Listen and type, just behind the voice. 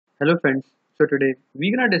Hello friends, so today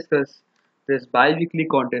we're gonna discuss this bi-weekly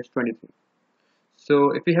contest 23.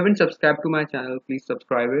 So if you haven't subscribed to my channel, please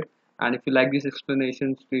subscribe it, and if you like these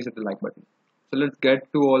explanations, please hit the like button. So let's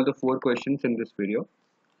get to all the four questions in this video.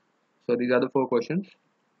 So these are the four questions.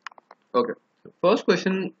 Okay, so first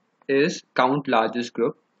question is count largest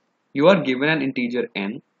group. You are given an integer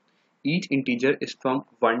n. Each integer is from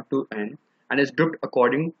 1 to n and is grouped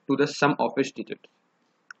according to the sum of its digits.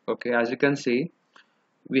 Okay, as you can see,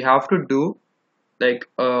 we have to do like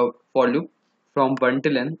a for loop from 1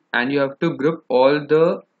 till n, and you have to group all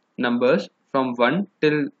the numbers from 1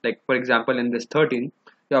 till, like for example in this 13,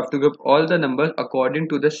 you have to group all the numbers according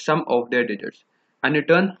to the sum of their digits and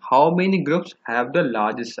return how many groups have the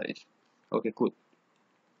largest size. Okay, cool.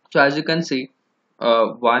 So as you can see,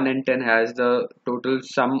 1 and 10 has the total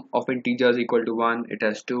sum of integers equal to 1, it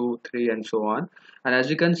has 2, 3 and so on. And as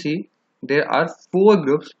you can see, there are 4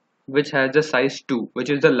 groups which has the size 2, which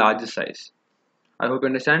is the largest size. I hope you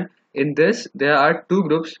understand. In this, there are 2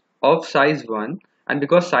 groups of size 1, and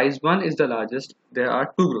because size 1 is the largest, there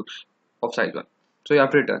are 2 groups of size 1. So you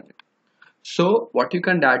have to return it. So what you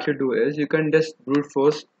can directly do is you can just brute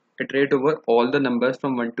force iterate over all the numbers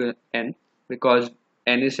from 1 to n, because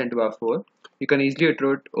n is 10 to the power 4. You can easily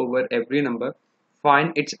iterate over every number,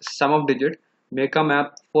 find its sum of digit, make a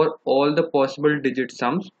map for all the possible digit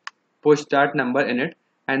sums, push that number in it,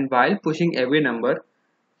 and while pushing every number,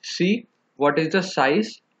 see what is the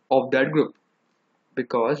size of that group,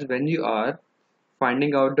 because when you are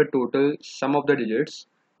finding out the total sum of the digits,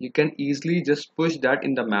 you can easily just push that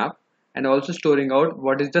in the map, and also storing out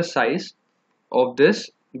what is the size of this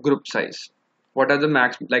group size, what are the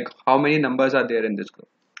max, like how many numbers are there in this group.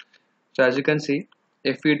 So as you can see,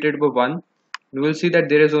 if we iterate over 1, we will see that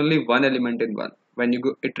there is only one element in 1 when you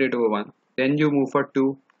go iterate over 1. Then you move for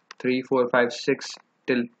 2, 3, 4, 5, 6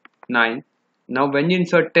 till 9. Now when you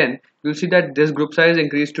insert 10, you'll see that this group size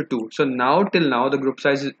increased to 2. So now till now the group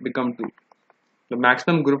size has become 2. The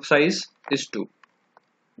maximum group size is 2.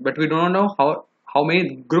 But we don't know how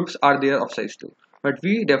many groups are there of size 2. But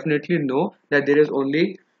we definitely know that there is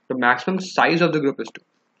only the maximum size of the group is 2.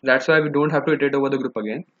 That's why we don't have to iterate over the group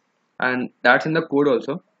again. And that's in the code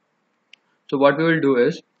also. So what we will do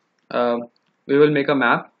is uh, we will make a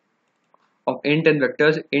map of int and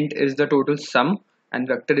vectors. Int is the total sum and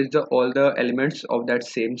vector is the all the elements of that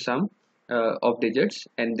same sum of digits,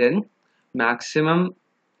 and then maximum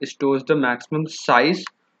stores the maximum size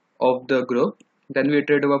of the group. Then we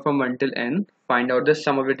iterate over from 1 till n, find out the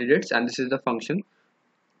sum of the digits, and this is the function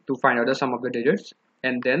to find out the sum of the digits.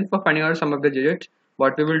 And then for finding out the sum of the digits,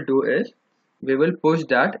 what we will do is we will push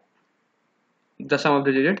that the sum of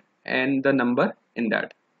the digit and the number in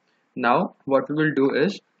that. Now what we will do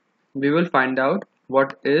is we will find out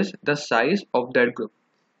what is the size of that group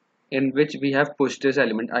in which we have pushed this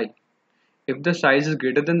element I. If the size is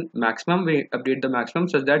greater than maximum, we update the maximum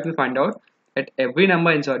such that we find out at every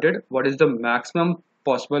number inserted what is the maximum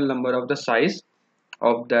possible number of the size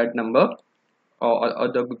of that number, or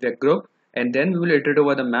the group, and then we will iterate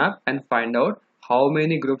over the map and find out how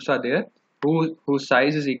many groups are there whose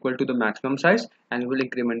size is equal to the maximum size, and we will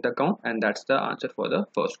increment the count, and that's the answer for the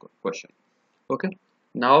first question. Okay,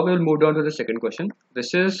 now we will move on to the second question.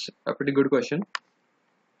 This is a pretty good question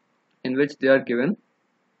in which they are given.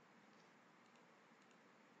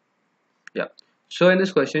 Yeah, so in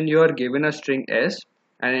this question you are given a string s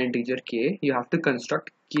and an integer k. You have to construct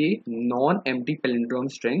k non-empty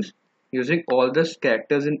palindrome strings using all the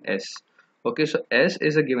characters in s. Okay, so s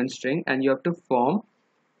is a given string and you have to form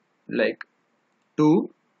like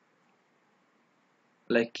two,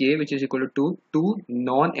 like k which is equal to two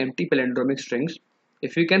non-empty palindromic strings.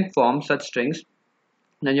 If you can form such strings,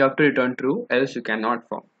 then you have to return true, else you cannot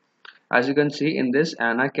form. As you can see in this,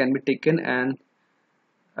 Anna can be taken and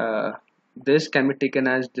this can be taken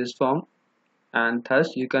as this form, and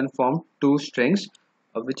thus you can form two strings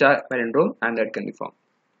which are palindrome, and that can be formed.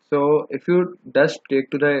 So if you just take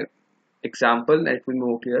to the example, that will be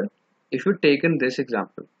more clear. If you take in this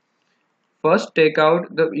example, first take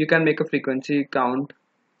out the, you can make a frequency count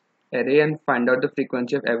array and find out the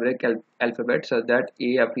frequency of every alphabet so that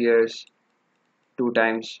a appears 2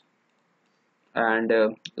 times, and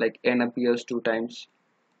like n appears 2 times,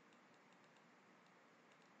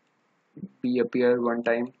 b appear 1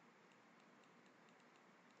 time,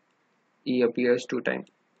 e appears 2 times,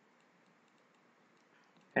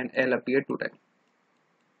 and l appear 2 times.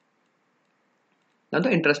 Now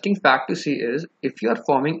the interesting fact to see is if you are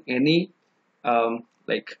forming any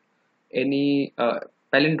like any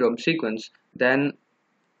palindrome sequence, then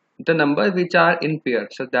the numbers which are in pair,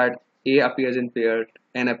 so that a appears in pair,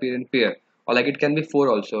 n appears in pair, or like it can be 4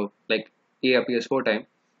 also, like a appears 4 times.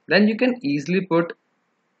 then you can easily put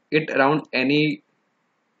it around any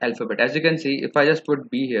alphabet. As you can see, if I just put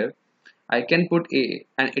B here, I can put A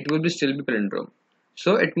and it will be still be palindrome.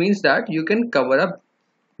 So it means that you can cover up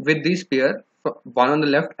with these pair, one on the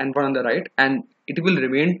left and one on the right, and it will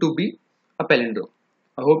remain to be a palindrome.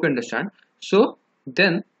 I hope you understand. So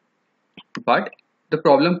then, but the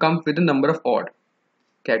problem comes with the number of odd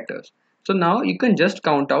characters. So now you can just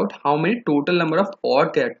count out how many total number of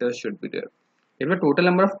odd characters should be there. If the total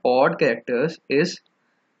number of odd characters is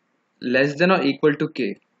less than or equal to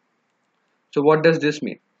k, so what does this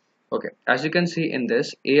mean? Okay, as you can see in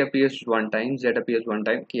this, A appears one time, Z appears one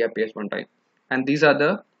time, K appears one time, and these are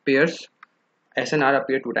the pairs. S and R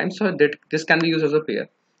appear two times, so that this can be used as a pair.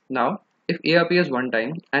 Now if A appears one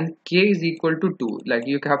time and K is equal to 2, like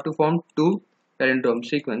you have to form two palindrome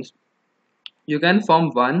sequence, you can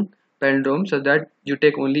form one palindrome so that you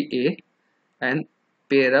take only A and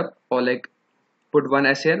pair up, or like put one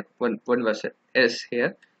S here, one S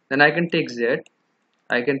here, then I can take Z,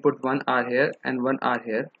 I can put one R here and one R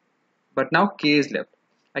here, but now K is left.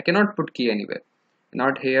 I cannot put K anywhere,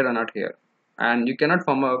 not here or not here, and you cannot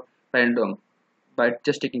form a palindrome by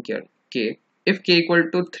just taking care K. If K equal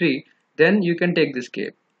to 3, then you can take this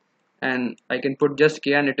K and I can put just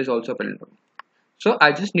K and it is also a palindrome. So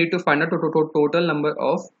I just need to find out the total number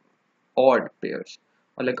of odd pairs,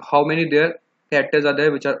 or like how many there characters are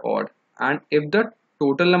there which are odd, and if the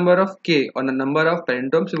total number of K or the number of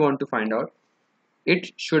palindromes we want to find out,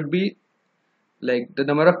 it should be like the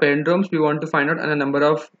number of palindromes we want to find out and the number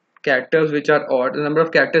of characters which are odd, the number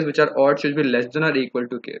of characters which are odd should be less than or equal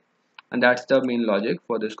to K, and that's the main logic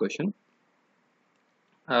for this question.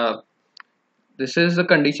 This is the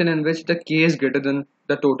condition in which the K is greater than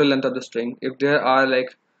the total length of the string. If there are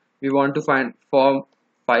like, we want to form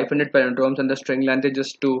 500 palindromes and the string length is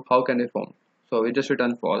just 2, how can they form? So we just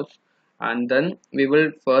return false, and then we will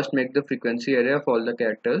first make the frequency array of all the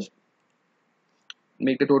characters,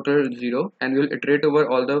 make the total 0, and we will iterate over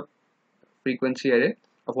all the frequency array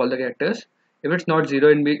of all the characters. If it's not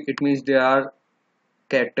 0, it means there are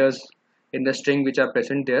characters in the string which are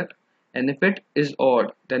present there, and if it is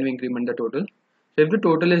odd, then we increment the total. So if the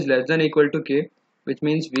total is less than or equal to K, which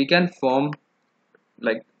means we can form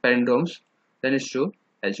like palindromes, then it's true,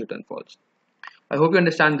 else return false. I hope you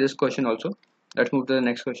understand this question also. Let's move to the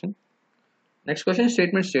next question. Next question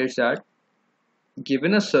statement states that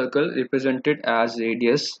given a circle represented as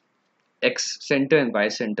radius, x center and y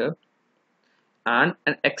center, and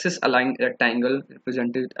an axis aligned rectangle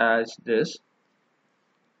represented as this.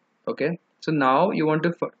 Okay, so now you want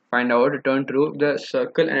to find out, return true if the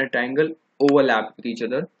circle and rectangle overlap with each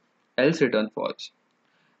other, else return false.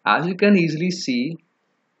 As you can easily see,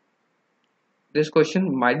 this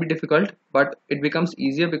question might be difficult, but it becomes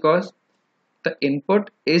easier because the input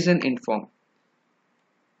is in int form.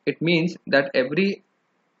 It means that every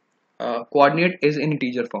coordinate is in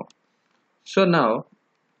integer form. So now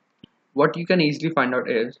what you can easily find out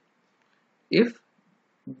is, if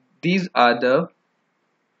these are the,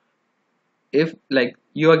 if like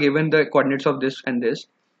you are given the coordinates of this and this,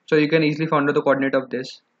 so you can easily find out the coordinate of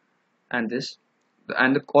this and this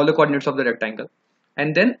and all the coordinates of the rectangle,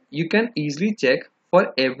 and then you can easily check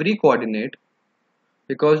for every coordinate,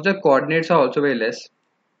 because the coordinates are also very less,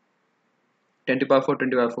 10 to the power 4, 10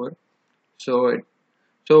 to the power 4.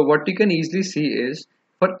 So what you can easily see is,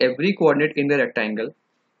 for every coordinate in the rectangle,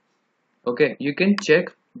 okay, you can check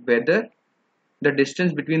whether the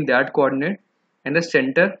distance between that coordinate and the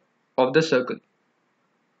center of the circle,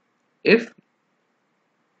 if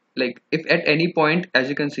at any point, as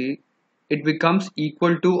you can see, it becomes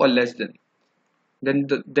equal to or less than,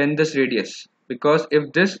 then this radius, because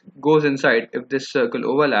if this goes inside, if this circle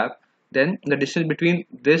overlap, then the distance between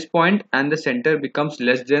this point and the center becomes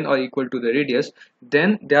less than or equal to the radius,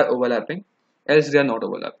 then they are overlapping, else they are not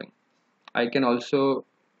overlapping. I can also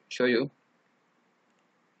show you.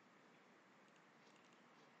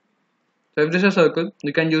 So if this is a circle,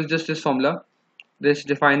 you can use just this formula. This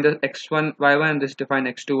define the x1 y1 and this define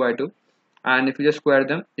x2 y2, and if you just square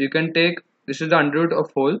them, you can take, this is the under root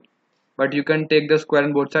of whole, but you can take the square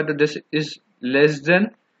on both sides. So this is less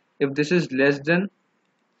than, if this is less than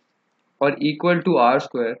or equal to r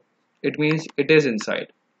square, it means it is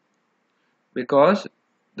inside, because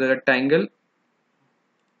the rectangle,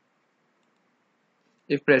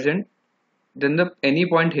 if present, then the any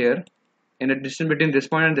point here in the distance between this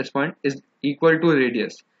point and this point is equal to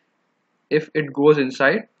radius. If it goes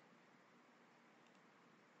inside,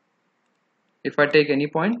 if I take any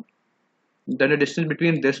point, then the distance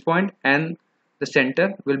between this point and the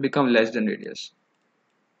center will become less than radius.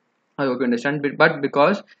 I hope you understand. But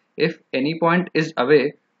because if any point is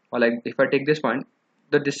away, or like if I take this point,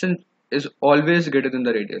 the distance is always greater than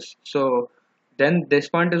the radius. So then this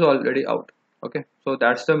point is already out. Okay, so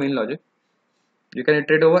that's the main logic. You can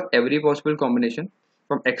iterate over every possible combination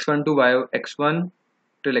from x1 to x1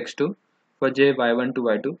 till x2 for j y1 to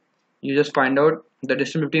y2. You just find out the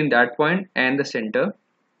distance between that point and the center,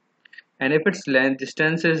 and if its length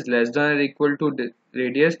distance is less than or equal to the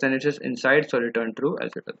radius, then it is inside, so return true,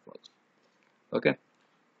 else return false. Okay,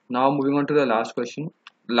 now moving on to the last question.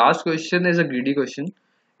 Last question is a greedy question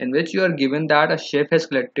in which you are given that a chef has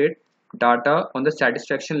collected data on the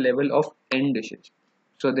satisfaction level of n dishes.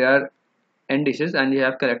 So there are n dishes and you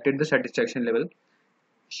have collected the satisfaction level.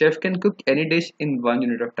 Chef can cook any dish in 1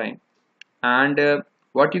 unit of time, and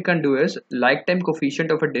what you can do is like time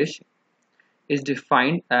coefficient of a dish is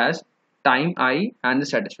defined as time I and the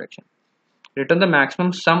satisfaction. Return the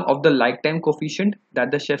maximum sum of the like time coefficient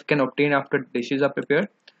that the chef can obtain after dishes are prepared.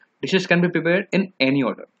 Dishes can be prepared in any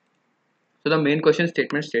order. So the main question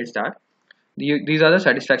statement states that these are the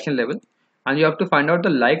satisfaction level, and you have to find out the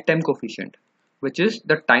like time coefficient, which is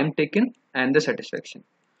the time taken and the satisfaction.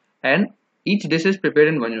 And each dish is prepared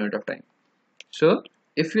in 1 unit of time. So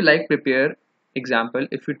if you like prepare, example,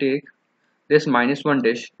 if you take this -1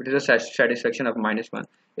 dish, which is a satisfaction of -1.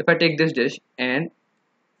 If I take this dish and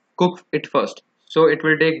cook it first, so it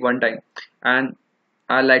will take 1 time, and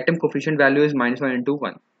our like time coefficient value is -1 into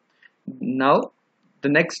 1. Now the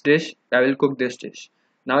next dish, I will cook this dish.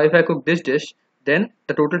 Now if I cook this dish, then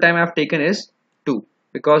the total time I have taken is 2,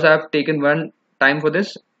 because I have taken 1 time for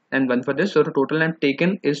this and 1 for this, so the total time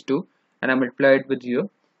taken is 2, and I multiply it with 0.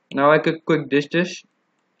 Now I could cook this dish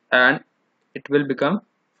and it will become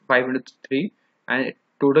 503, and it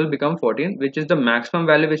total become 14, which is the maximum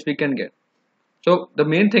value which we can get. So the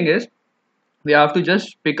main thing is we have to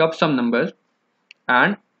just pick up some numbers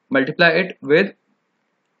and multiply it with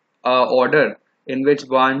order in which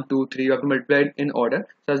 1, 2, 3 you have to multiply it in order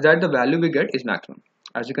such that the value we get is maximum.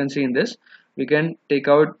 As you can see in this, we can take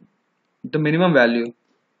out the minimum value.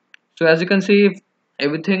 So as you can see, if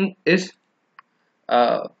everything is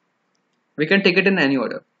we can take it in any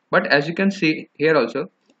order, but as you can see here also,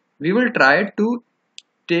 we will try to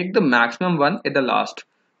take the maximum one at the last,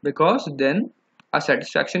 because then our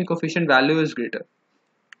satisfaction coefficient value is greater,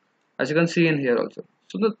 as you can see in here also.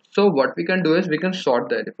 So what we can do is we can sort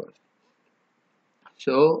the array first.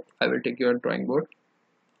 So I will take your drawing board.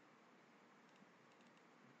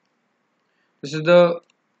 This is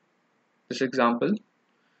this example.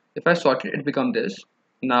 If I sort it, it becomes this.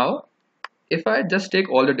 Now if I just take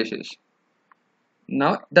all the dishes,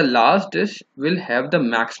 now the last dish will have the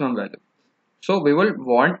maximum value, so we will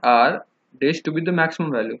want our dish to be the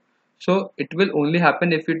maximum value. So it will only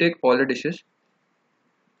happen if you take all the dishes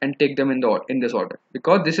and take them in this order,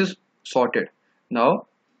 because this is sorted. Now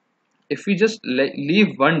if we just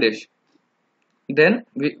leave one dish, then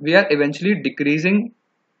we are eventually decreasing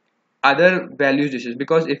other values dishes,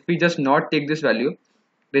 because if we just not take this value,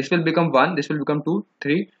 this will become 1, this will become 2,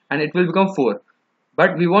 3, and it will become 4,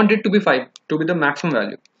 but we want it to be 5 to be the maximum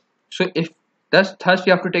value. So if thus we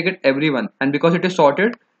have to take it every one, and because it is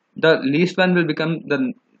sorted, the least one will become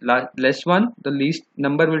the less one, the least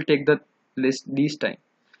number will take the least time,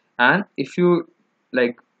 and if you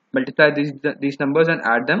like multiply these numbers and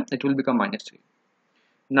add them, it will become -3.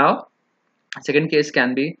 Now second case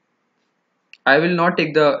can be, I will not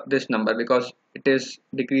take this number because it is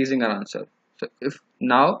decreasing our answer. So if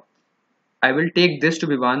now I will take this to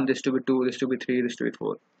be 1, this to be 2, this to be 3, this to be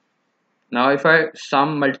 4. Now if I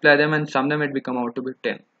multiply them and sum them, it become out to be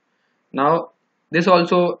 10. Now this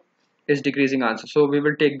also is decreasing answer, so we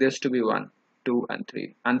will take this to be 1, 2 and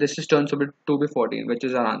 3, and this is turns to be 14, which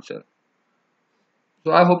is our answer.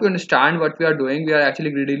 So I hope you understand what we are doing. We are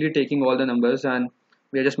actually greedily taking all the numbers and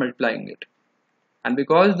we are just multiplying it, and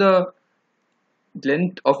because the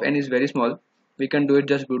length of n is very small, we can do it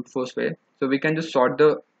just brute force way. So we can just sort the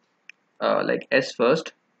like s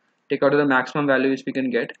first, take out the maximum value which we can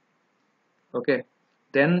get, okay,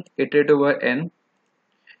 then iterate over n,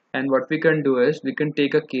 and what we can do is we can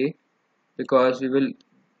take a k, because we will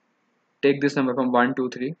take this number from 1, 2,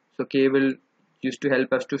 3, so k will used to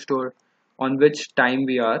help us to store on which time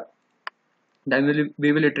we are. Then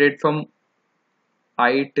we will iterate from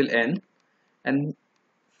I till n, and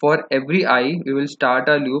for every I we will start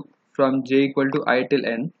a loop from j equal to I till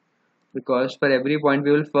n, because for every point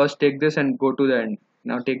we will first take this and go to the end.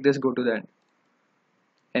 Now take this, go to the end,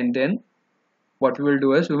 and then what we will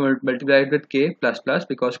do is we will multiply it with k plus plus,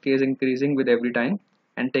 because k is increasing with every time,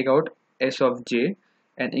 and take out s of j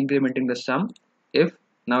and incrementing the sum. If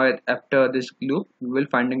now after this loop we will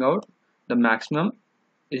finding out the maximum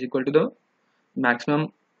is equal to the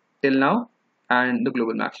maximum till now and the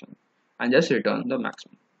global maximum, and just return the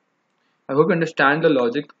maximum. I hope you understand the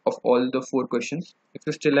logic of all the 4 questions. If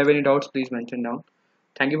you still have any doubts, please mention down.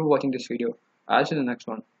 Thank you for watching this video. I'll see you in the next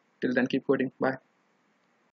one. Till then, keep coding. Bye.